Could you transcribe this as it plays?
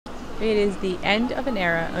It is the end of an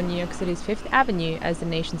era on New York City's Fifth Avenue as the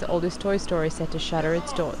nation's oldest toy store is set to shutter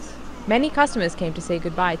its doors. Many customers came to say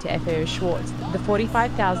goodbye to FAO Schwarz, the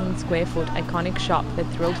 45,000 square foot iconic shop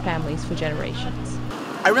that thrilled families for generations.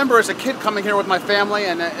 I remember as a kid coming here with my family,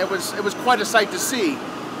 and it was quite a sight to see.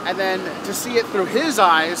 And then to see it through his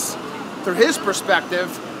eyes, through his perspective,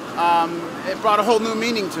 it brought a whole new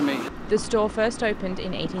meaning to me. The store first opened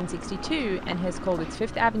in 1862 and has called its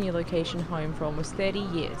Fifth Avenue location home for almost 30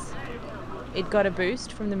 years. It got a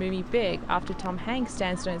boost from the movie Big after Tom Hanks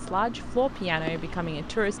danced on its large floor piano, becoming a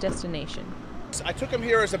tourist destination. I took him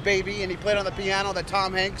here as a baby, and he played on the piano that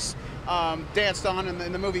Tom Hanks danced on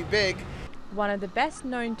in the movie Big. One of the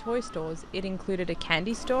best-known toy stores, it included a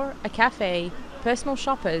candy store, a cafe, personal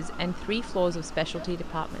shoppers, and 3 floors of specialty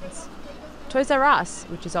departments. Toys R Us,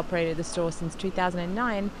 which has operated the store since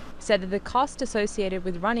 2009, said that the cost associated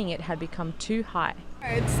with running it had become too high.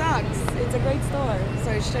 It sucks. It's a great store,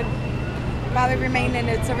 so it should probably remain in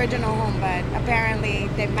its original home, but apparently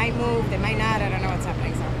they might move, they might not, I don't know what's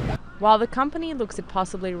happening. So. While the company looks at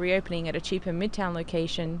possibly reopening at a cheaper Midtown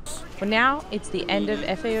location, for now it's the end of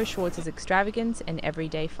FAO Schwarz's extravagance and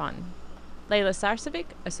everyday fun. Layla Sarcevic,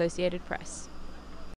 Associated Press.